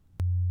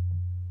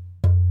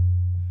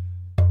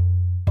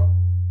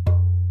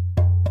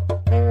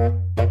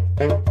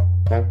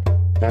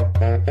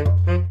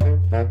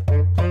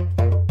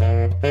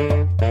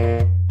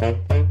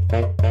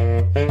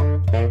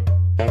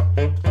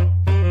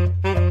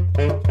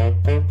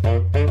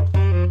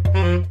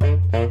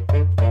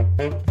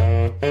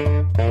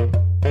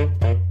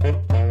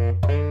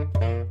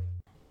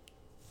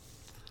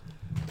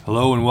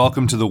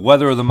welcome to the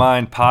Weather of the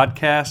Mind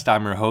podcast.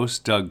 I'm your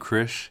host, Doug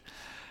Krish.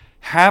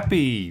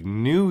 Happy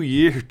New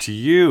Year to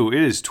you.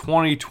 It is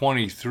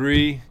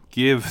 2023.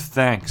 Give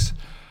thanks.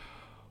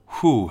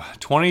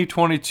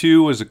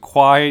 2022 was a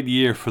quiet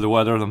year for the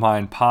Weather of the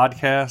Mind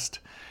podcast,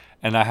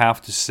 and I have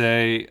to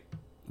say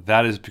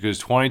that is because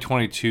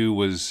 2022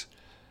 was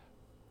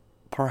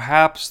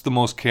perhaps the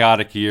most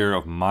chaotic year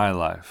of my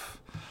life.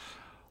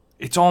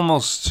 It's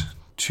almost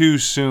too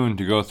soon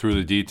to go through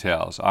the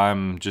details.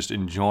 I'm just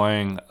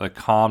enjoying the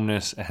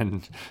calmness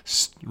and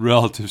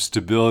relative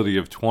stability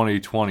of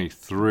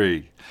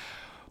 2023.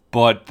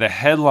 But the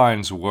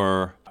headlines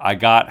were, I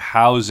got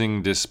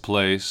housing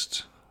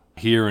displaced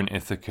here in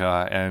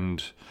Ithaca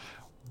and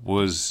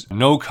was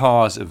no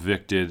cause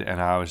evicted,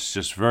 and I was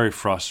just very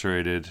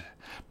frustrated.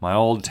 My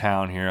old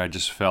town here, I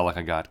just felt like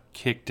I got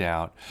kicked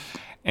out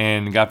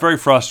and got very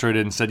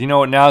frustrated and said, you know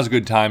what, now's a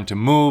good time to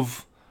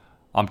move.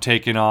 I'm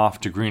taking off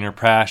to greener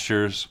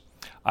pastures.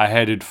 I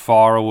headed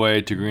far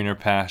away to greener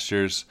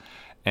pastures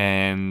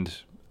and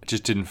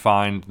just didn't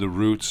find the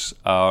roots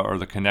or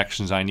the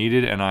connections I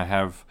needed, and I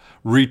have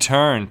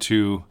returned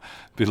to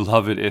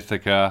beloved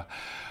Ithaca,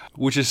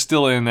 which is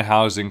still in the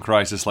housing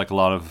crisis like a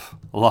lot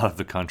of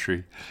the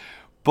country.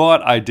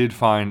 But I did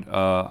find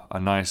a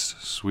nice,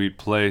 sweet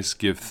place,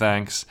 give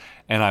thanks,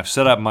 and I've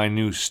set up my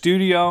new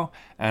studio,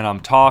 and I'm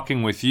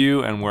talking with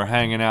you, and we're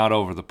hanging out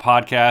over the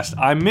podcast.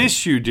 I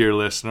miss you, dear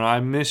listener. I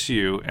miss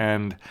you,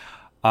 and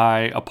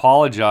I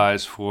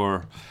apologize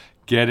for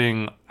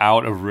getting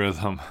out of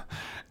rhythm,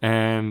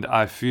 and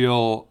I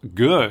feel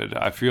good.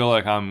 I feel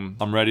like I'm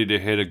ready to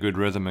hit a good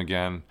rhythm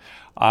again.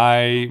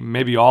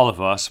 Maybe all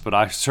of us, but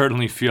I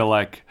certainly feel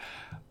like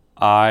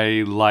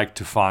I like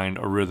to find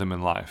a rhythm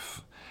in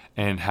life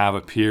and have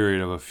a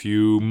period of a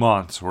few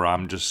months where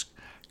I'm just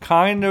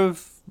kind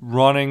of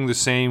running the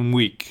same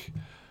week,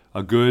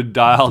 a good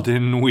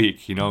dialed-in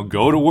week.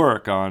 Go to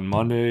work on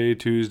Monday,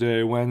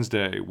 Tuesday,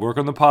 Wednesday, work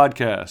on the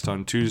podcast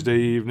on Tuesday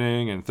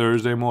evening and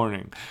Thursday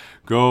morning,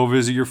 go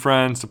visit your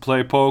friends to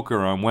play poker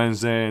on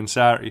Wednesday and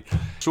Saturday.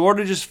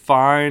 Sort of just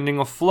finding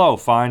a flow,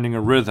 finding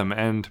a rhythm.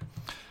 And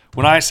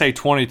when I say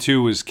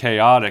 22 was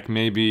chaotic,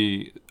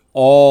 maybe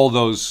all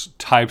those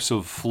types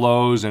of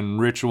flows and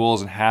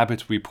rituals and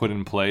habits we put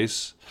in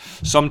place,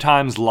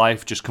 sometimes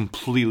life just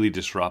completely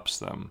disrupts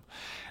them.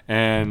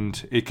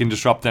 And it can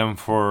disrupt them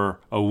for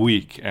a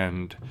week,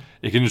 and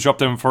it can disrupt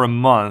them for a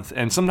month,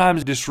 and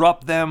sometimes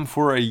disrupt them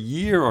for a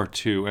year or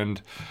two.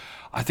 And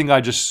I think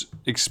I just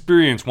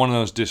experienced one of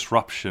those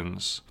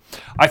disruptions.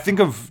 I think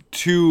of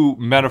two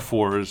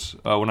metaphors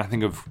when I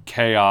think of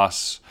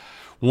chaos.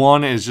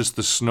 One is just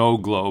the snow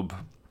globe.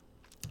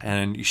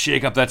 And you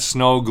shake up that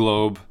snow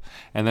globe,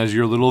 and there's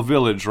your little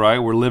village, right?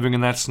 We're living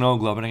in that snow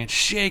globe, and I get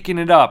shaking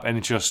it up, and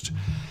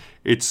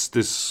it's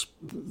this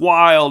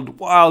wild,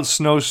 wild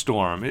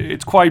snowstorm.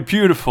 It's quite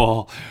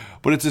beautiful,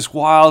 but it's this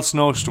wild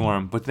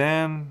snowstorm. But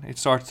then it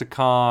starts to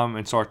calm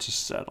and starts to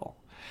settle.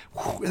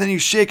 And then you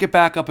shake it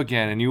back up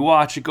again, and you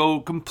watch it go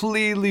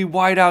completely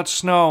white out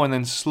snow, and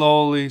then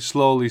slowly,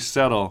 slowly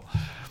settle.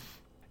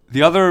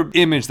 The other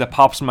image that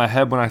pops in my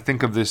head when I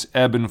think of this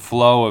ebb and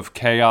flow of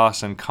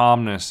chaos and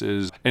calmness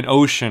is an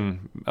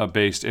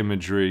ocean-based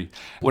imagery.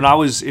 When I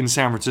was in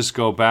San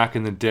Francisco back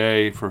in the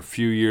day for a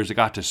few years, I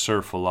got to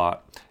surf a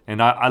lot.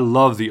 And I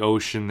love the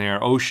ocean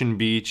there. Ocean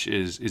Beach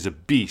is a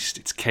beast.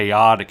 It's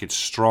chaotic. It's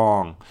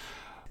strong.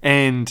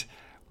 And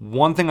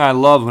one thing I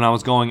loved when I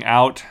was going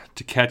out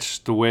to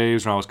catch the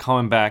waves, when I was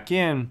coming back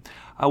in,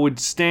 I would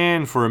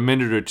stand for a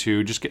minute or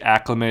two, just get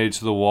acclimated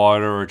to the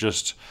water, or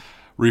just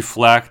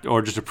reflect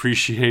or just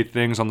appreciate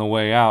things on the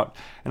way out.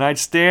 And I'd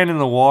stand in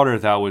the water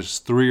that was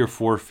 3 or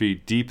 4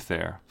 feet deep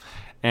there.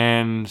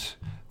 And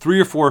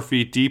 3 or 4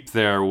 feet deep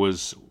there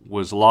was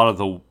a lot of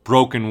the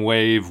broken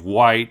wave,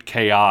 white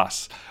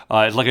chaos.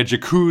 It's like a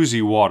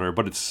jacuzzi water,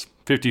 but it's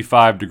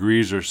 55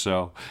 degrees or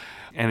so.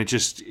 And it's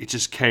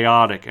just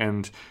chaotic.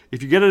 And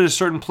if you get at a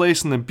certain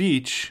place on the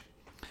beach,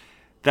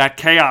 that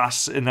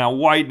chaos and that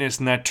whiteness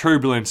and that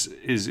turbulence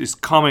is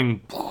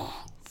coming,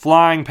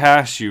 flying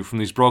past you from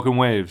these broken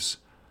waves.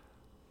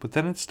 But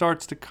then it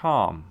starts to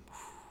calm.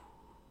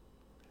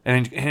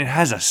 And it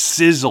has a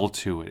sizzle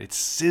to it. It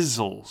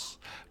sizzles.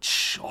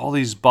 All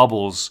these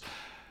bubbles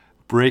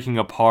breaking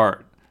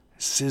apart,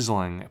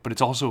 sizzling. But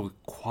it's also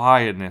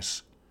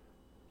quietness.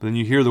 But then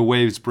you hear the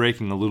waves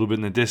breaking a little bit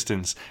in the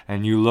distance,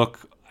 and you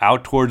look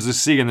out towards the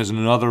sea, and there's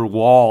another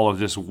wall of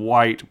this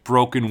white,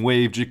 broken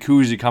wave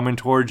jacuzzi coming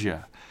towards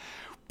you.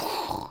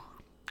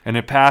 And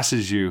it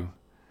passes you.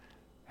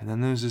 And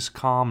then there's this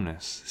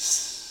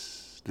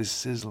calmness, this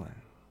sizzling.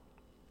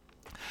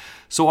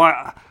 So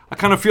I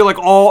kind of feel like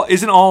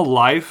isn't all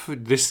life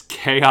this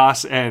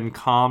chaos and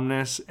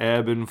calmness,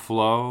 ebb and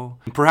flow?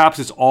 Perhaps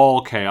it's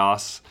all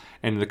chaos,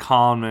 and the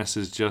calmness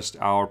is just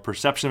our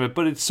perception of it,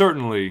 but it's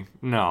certainly,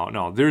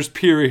 no. There's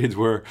periods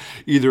where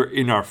either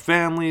in our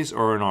families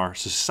or in our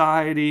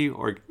society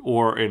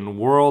or in the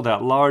world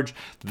at large,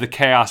 the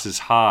chaos is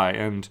high,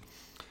 and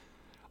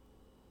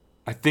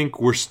I think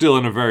we're still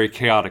in a very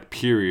chaotic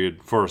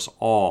period for us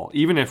all,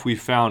 even if we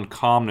found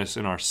calmness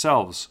in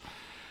ourselves.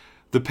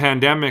 The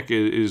pandemic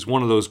is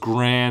one of those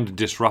grand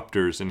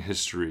disruptors in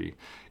history.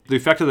 The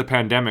effect of the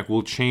pandemic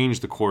will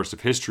change the course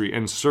of history,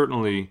 and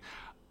certainly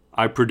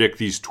I predict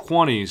these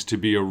 20s to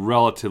be a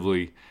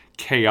relatively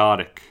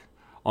chaotic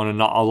on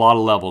a lot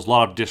of levels, a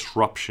lot of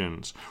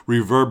disruptions,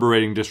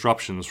 reverberating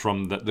disruptions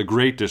from the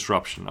great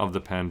disruption of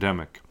the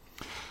pandemic.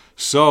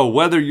 So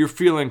whether you're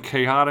feeling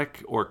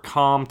chaotic or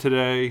calm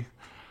today,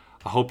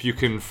 I hope you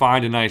can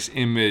find a nice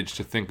image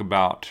to think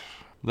about.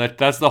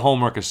 That's the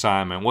homework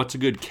assignment. What's a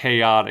good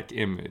chaotic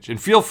image?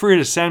 And feel free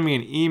to send me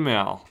an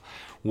email,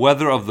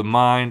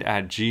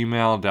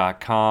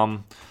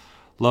 weatherofthemind@gmail.com.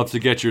 Love to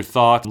get your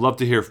thoughts. Love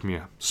to hear from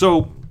you.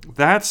 So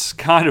that's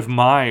kind of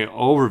my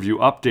overview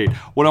update.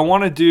 What I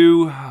want to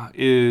do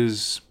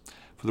is,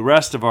 for the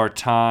rest of our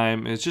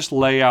time, is just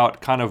lay out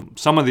kind of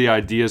some of the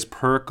ideas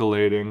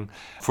percolating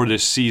for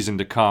this season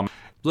to come.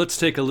 Let's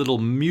take a little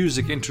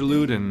music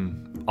interlude,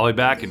 and I'll be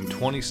back in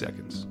 20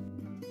 seconds.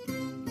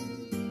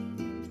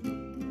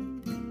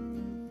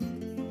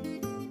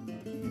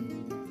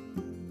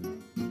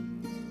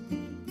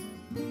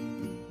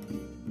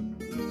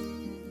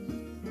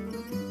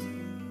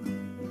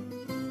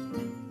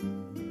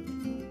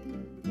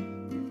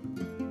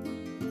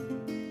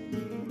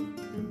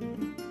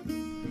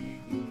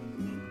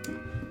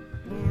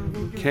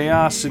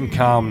 Chaos and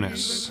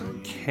calmness.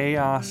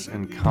 Chaos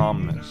and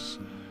calmness.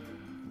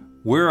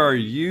 Where are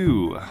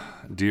you,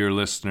 dear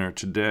listener,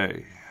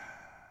 today?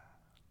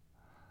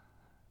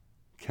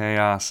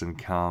 Chaos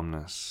and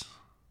calmness.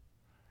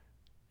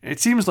 It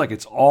seems like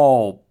it's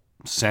all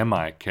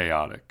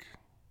semi-chaotic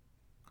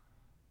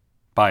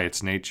by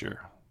its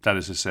nature. That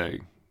is to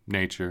say,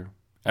 nature,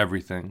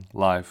 everything,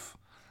 life.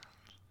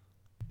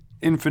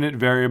 Infinite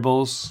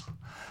variables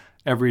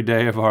every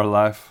day of our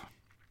life.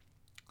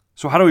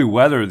 So how do we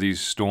weather these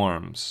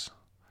storms?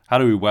 How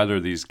do we weather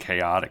these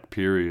chaotic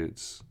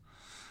periods?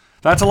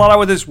 That's a lot of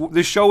what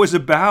this show is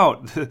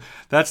about.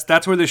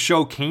 That's where this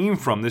show came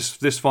from,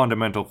 this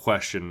fundamental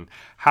question.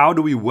 How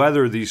do we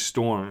weather these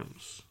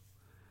storms?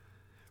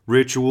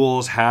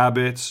 Rituals,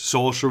 habits,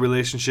 social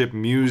relationship,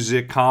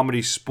 music,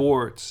 comedy,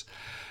 sports.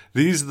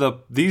 These are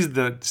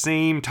the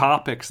same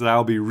topics that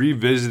I'll be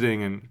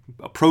revisiting and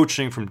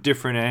approaching from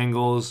different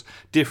angles,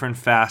 different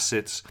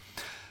facets.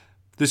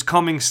 This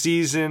coming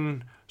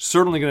season,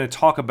 certainly going to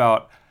talk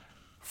about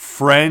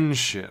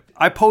friendship.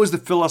 I pose the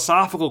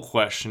philosophical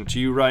question to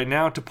you right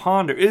now to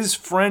ponder. Is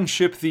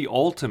friendship the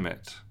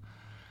ultimate?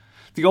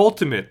 The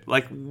ultimate,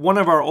 like one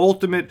of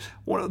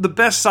the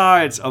best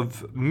sides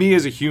of me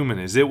as a human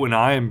is it when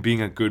I am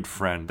being a good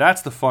friend.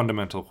 That's the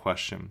fundamental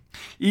question.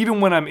 Even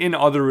when I'm in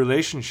other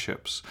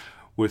relationships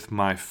with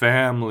my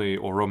family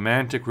or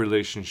romantic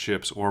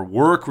relationships or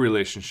work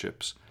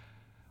relationships,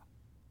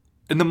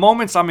 in the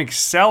moments I'm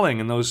excelling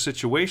in those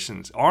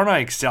situations, aren't I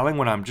excelling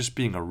when I'm just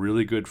being a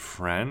really good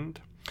friend?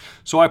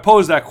 So I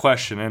pose that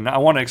question, and I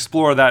want to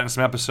explore that in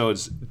some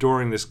episodes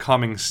during this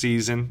coming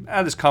season,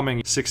 this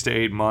coming 6 to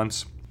 8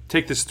 months.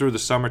 Take this through the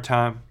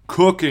summertime.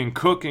 Cooking.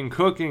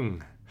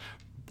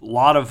 A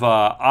lot of,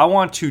 I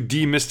want to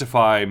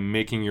demystify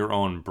making your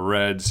own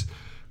breads,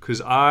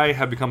 because I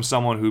have become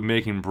someone who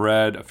making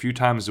bread a few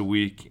times a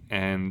week,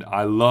 and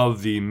I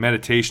love the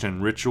meditation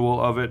and ritual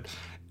of it,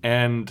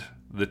 and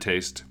the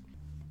taste.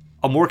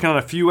 I'm working on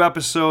a few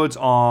episodes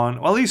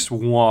on, well, at least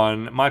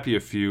one, might be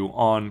a few,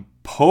 on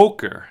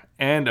poker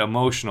and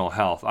emotional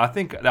health. I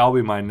think that'll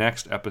be my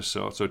next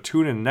episode. So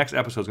tune in. The next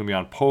episode is going to be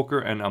on poker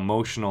and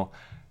emotional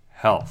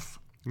health.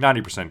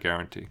 90%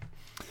 guarantee.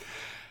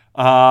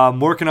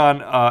 I'm working on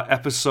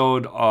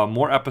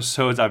more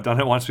episodes. I've done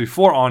it once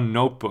before on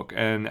notebook,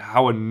 and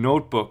how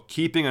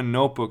keeping a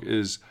notebook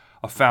is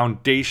a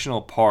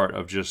foundational part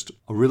of just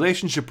a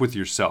relationship with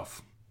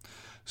yourself.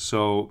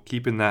 So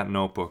keeping that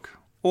notebook.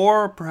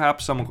 Or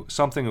perhaps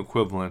something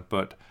equivalent,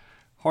 but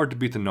hard to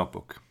beat the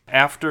notebook.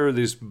 After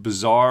these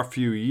bizarre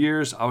few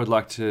years, I would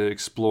like to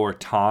explore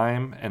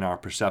time and our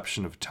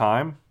perception of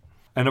time.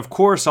 And of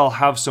course, I'll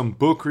have some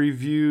book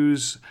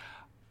reviews.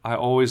 I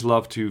always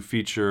love to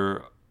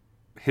feature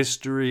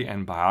history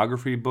and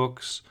biography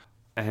books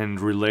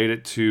and relate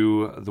it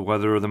to the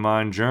Weather of the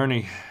Mind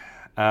journey.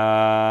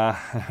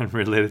 And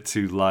relate it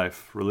to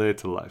life.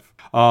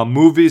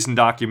 Movies and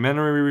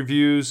documentary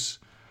reviews.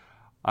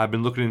 I've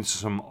been looking into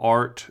some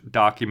art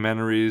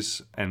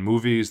documentaries and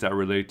movies that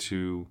relate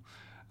to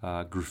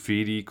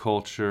graffiti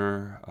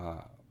culture,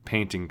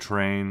 painting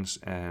trains,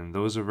 and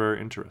those are very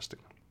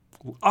interesting.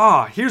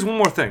 Here's one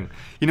more thing.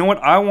 You know what?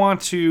 I want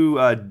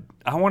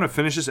to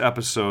finish this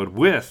episode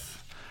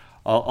with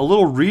a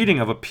little reading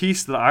of a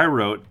piece that I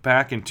wrote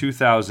back in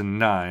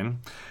 2009,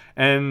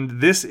 and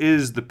this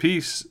is the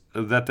piece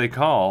that they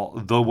call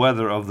The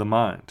Weather of the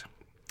Mind.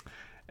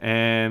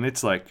 And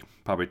it's like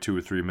probably 2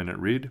 or 3 minute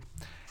read.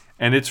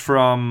 And it's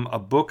from a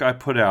book I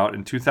put out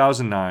in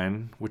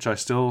 2009, which I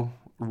still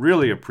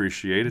really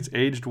appreciate. It's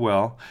aged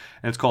well.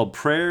 And it's called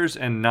Prayers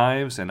and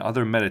Knives and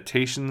Other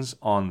Meditations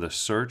on the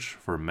Search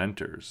for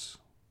Mentors.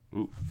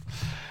 Ooh.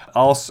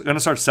 I'm going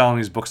to start selling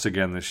these books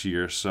again this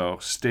year, so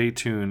stay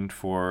tuned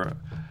for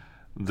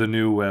the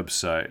new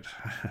website.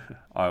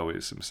 I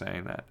always am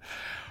saying that.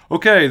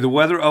 Okay, the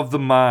weather of the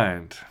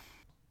mind.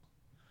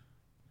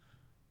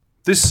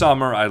 This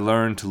summer I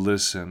learned to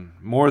listen,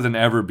 more than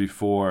ever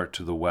before,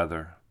 to the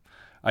weather.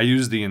 I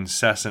used the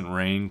incessant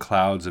rain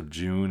clouds of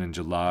June and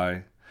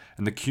July,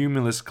 and the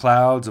cumulus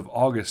clouds of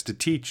August to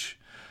teach,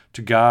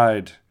 to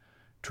guide,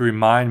 to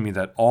remind me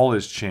that all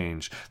is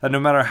change, that no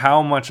matter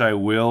how much I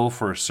will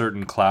for a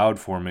certain cloud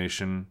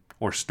formation,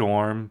 or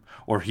storm,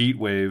 or heat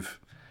wave,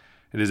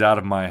 it is out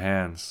of my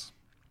hands.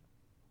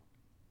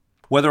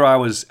 Whether I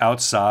was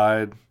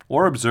outside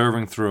or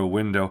observing through a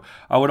window,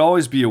 I would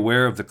always be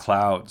aware of the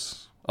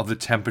clouds, of the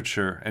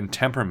temperature and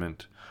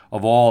temperament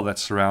of all that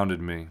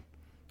surrounded me.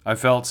 I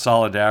felt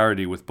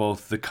solidarity with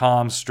both the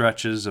calm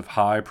stretches of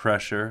high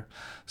pressure,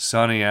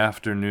 sunny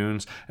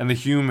afternoons, and the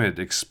humid,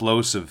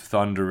 explosive,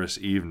 thunderous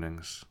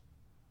evenings.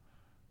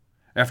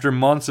 After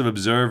months of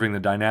observing the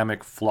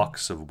dynamic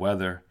flux of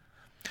weather,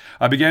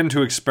 I began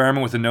to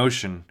experiment with the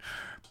notion,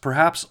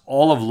 perhaps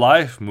all of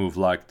life moved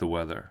like the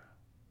weather.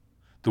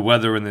 The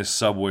weather in this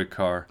subway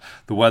car,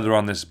 the weather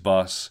on this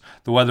bus,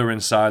 the weather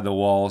inside the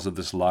walls of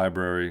this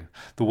library,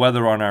 the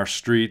weather on our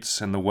streets,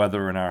 and the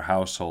weather in our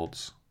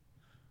households.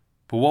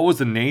 But what was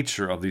the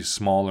nature of these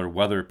smaller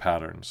weather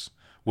patterns?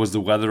 Was the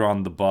weather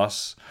on the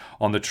bus,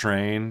 on the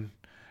train,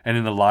 and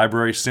in the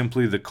library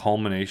simply the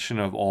culmination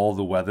of all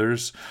the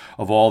weathers,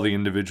 of all the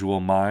individual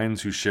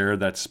minds who shared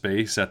that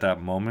space at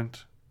that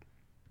moment?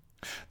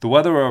 The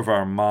weather of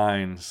our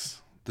minds,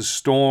 the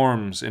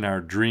storms in our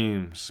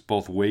dreams,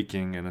 both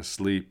waking and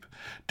asleep,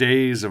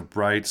 days of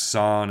bright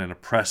sun and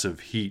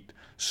oppressive heat,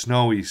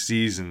 snowy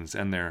seasons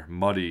and their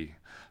muddy,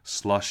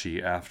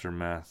 slushy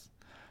aftermath,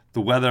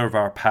 the weather of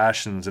our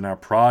passions and our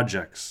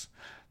projects,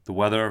 the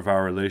weather of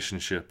our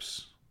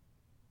relationships.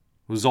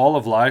 Was all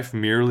of life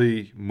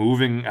merely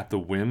moving at the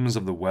whims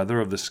of the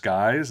weather of the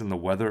skies and the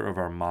weather of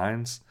our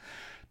minds?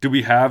 Do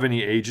we have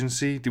any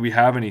agency? Do we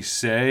have any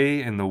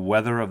say in the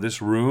weather of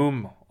this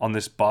room, on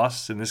this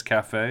bus, in this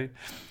cafe?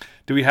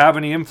 Do we have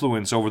any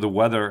influence over the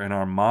weather in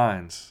our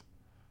minds?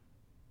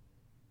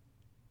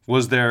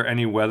 Was there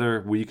any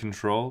weather we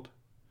controlled?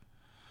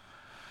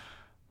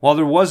 While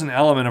there was an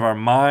element of our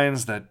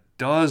minds that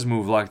does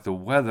move like the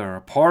weather,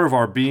 a part of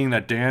our being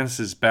that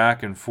dances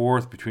back and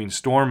forth between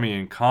stormy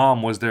and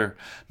calm, was there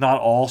not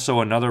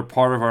also another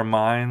part of our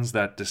minds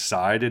that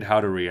decided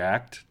how to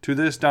react to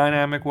this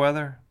dynamic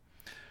weather?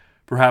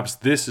 Perhaps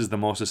this is the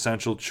most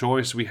essential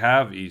choice we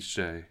have each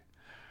day.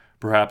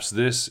 Perhaps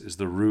this is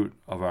the root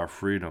of our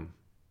freedom.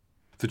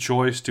 The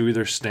choice to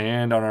either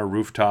stand on our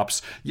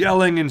rooftops,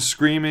 yelling and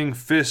screaming,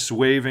 fists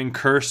waving,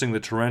 cursing the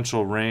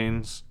torrential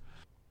rains,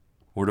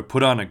 or to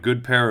put on a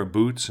good pair of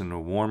boots and a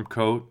warm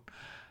coat,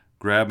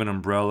 grab an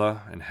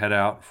umbrella, and head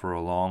out for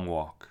a long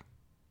walk.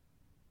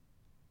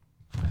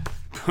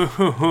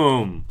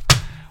 Boom!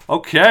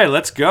 Okay,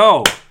 let's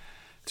go!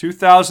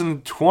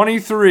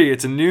 2023,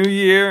 it's a new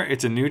year,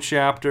 it's a new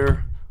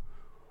chapter.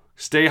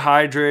 Stay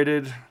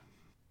hydrated.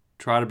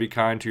 Try to be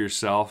kind to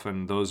yourself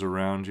and those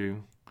around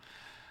you.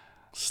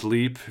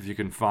 Sleep, if you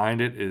can find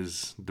it,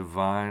 is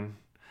divine.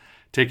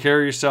 Take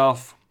care of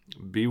yourself.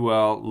 Be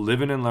well.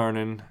 Living and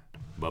learning.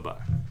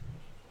 Bye-bye.